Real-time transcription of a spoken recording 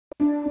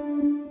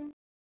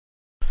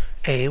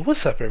Hey,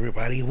 what's up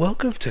everybody?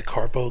 Welcome to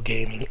Karpo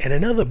Gaming and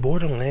another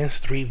Borderlands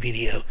 3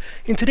 video.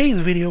 In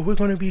today's video, we're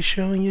going to be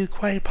showing you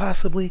quite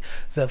possibly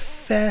the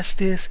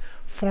fastest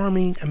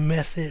farming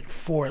method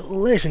for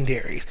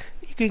legendaries.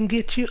 You can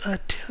get you a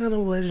ton of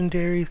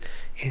legendaries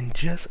in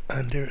just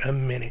under a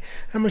minute.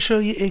 I'm going to show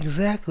you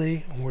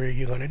exactly where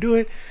you're going to do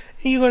it.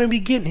 And you're going to be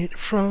getting it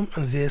from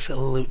this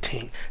loot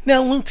tink.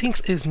 Now, loot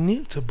tinks is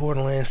new to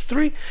Borderlands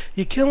 3.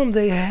 You kill them,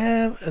 they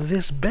have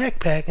this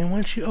backpack, and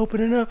once you open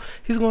it up,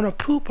 he's going to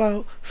poop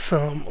out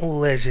some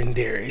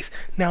legendaries.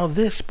 Now,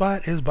 this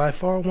spot is by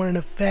far one of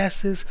the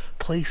fastest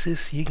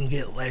places you can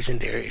get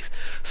legendaries.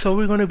 So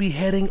we're going to be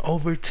heading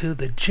over to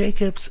the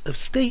Jacob's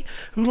estate.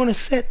 I'm going to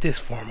set this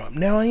farm up.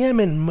 Now, I am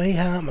in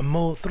mayhem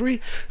mode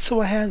 3, so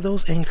I have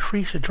those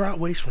increased drop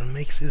weights, which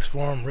makes this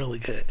farm really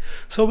good.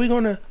 So we're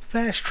going to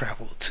fast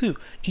travel to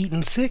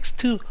Eden 6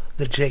 to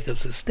the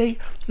Jacob's estate,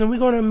 and we're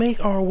going to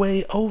make our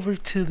way over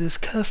to this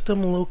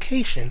custom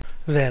location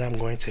that I'm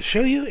going to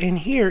show you, and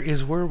here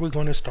is where we're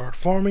going to start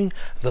farming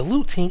the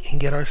loot tink and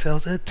get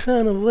ourselves a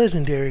ton of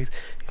legendaries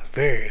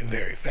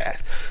very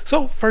fast.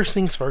 So first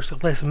things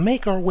first, let's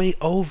make our way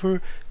over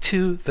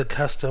to the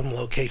custom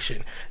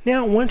location.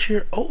 Now once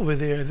you're over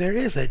there, there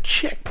is a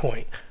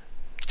checkpoint.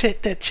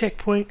 Check that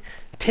checkpoint,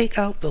 take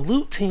out the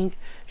loot tink,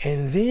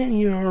 and then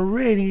you're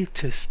ready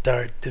to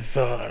start the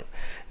farm.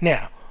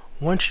 Now,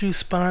 once you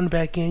spawn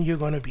back in, you're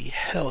going to be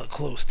hella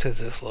close to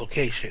this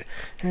location.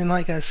 And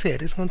like I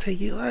said, it's going to take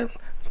you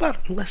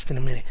about less than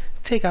a minute.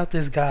 Take out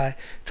this guy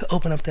to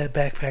open up that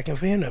backpack and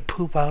for him to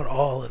poop out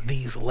all of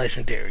these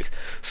legendaries.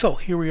 So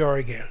here we are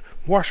again.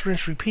 Wash,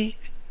 rinse, repeat.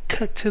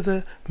 Cut to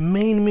the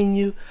main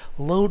menu,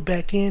 load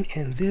back in,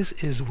 and this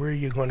is where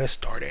you're going to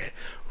start at.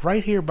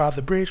 Right here by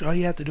the bridge, all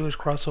you have to do is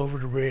cross over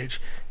the bridge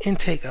and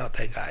take out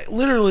that guy.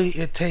 Literally,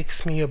 it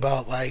takes me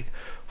about like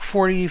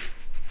 40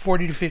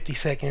 to 50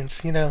 seconds,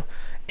 you know,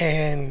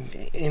 and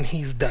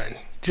he's done.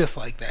 Just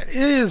like that. It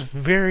is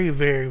very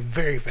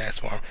fast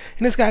farm.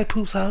 And this guy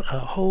poops out a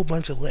whole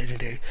bunch of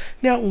legendary.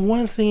 Now,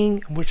 one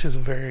thing which is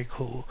very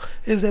cool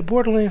is that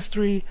Borderlands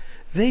 3,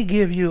 they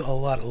give you a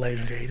lot of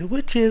legendary,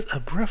 which is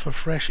a breath of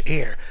fresh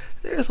air.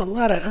 There's a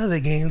lot of other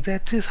games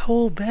that just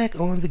hold back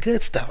on the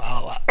good stuff.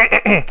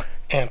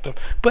 Anthem.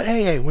 But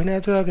hey, we're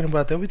not talking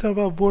about that. We're talking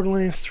about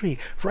Borderlands 3.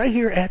 Right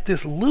here at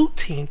this loot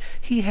team,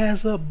 he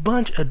has a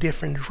bunch of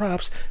different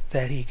drops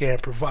that he can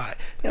provide.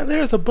 Now,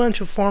 there's a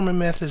bunch of farming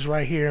methods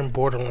right here in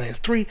Borderlands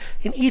 3,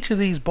 and each of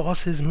these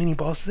bosses, mini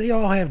bosses, they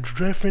all have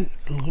different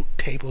loot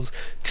tables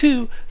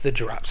to the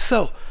drops.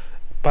 So,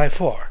 by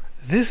far,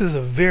 this is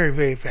a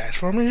very fast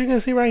farm. As you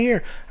can see right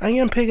here, I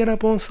am picking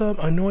up on some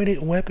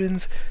anointed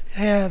weapons.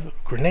 We have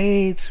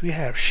grenades, we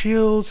have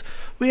shields,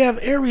 we have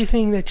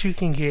everything that you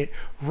can get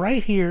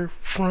right here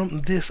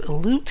from this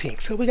loot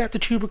tink. So we got the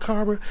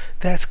chupacabra,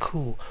 that's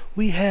cool.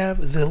 We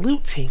have the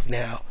loot tink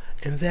now,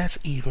 and that's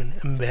even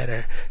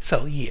better.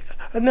 So yeah,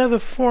 another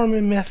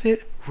farming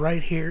method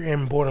right here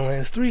in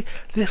Borderlands 3.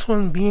 This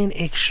one being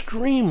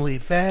extremely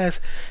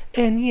fast,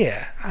 and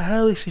yeah, I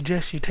highly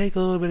suggest you take a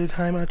little bit of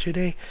time out your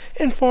day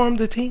and farm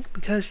the tink,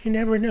 because you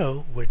never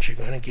know what you're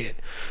gonna get.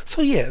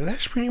 So yeah,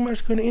 that's pretty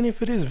much gonna end it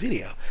for this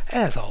video.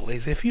 As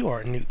always, if you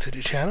are new to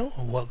the channel,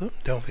 welcome.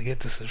 Don't forget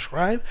to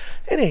subscribe.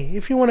 And hey,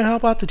 if you want to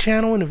help out the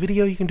channel and the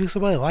video, you can do so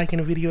by liking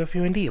the video if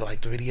you indeed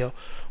like the video.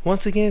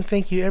 Once again,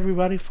 thank you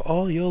everybody for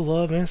all your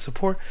love and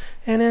support,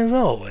 and as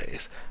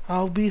always,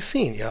 I'll be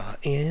seeing y'all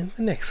in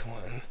the next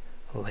one.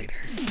 Later.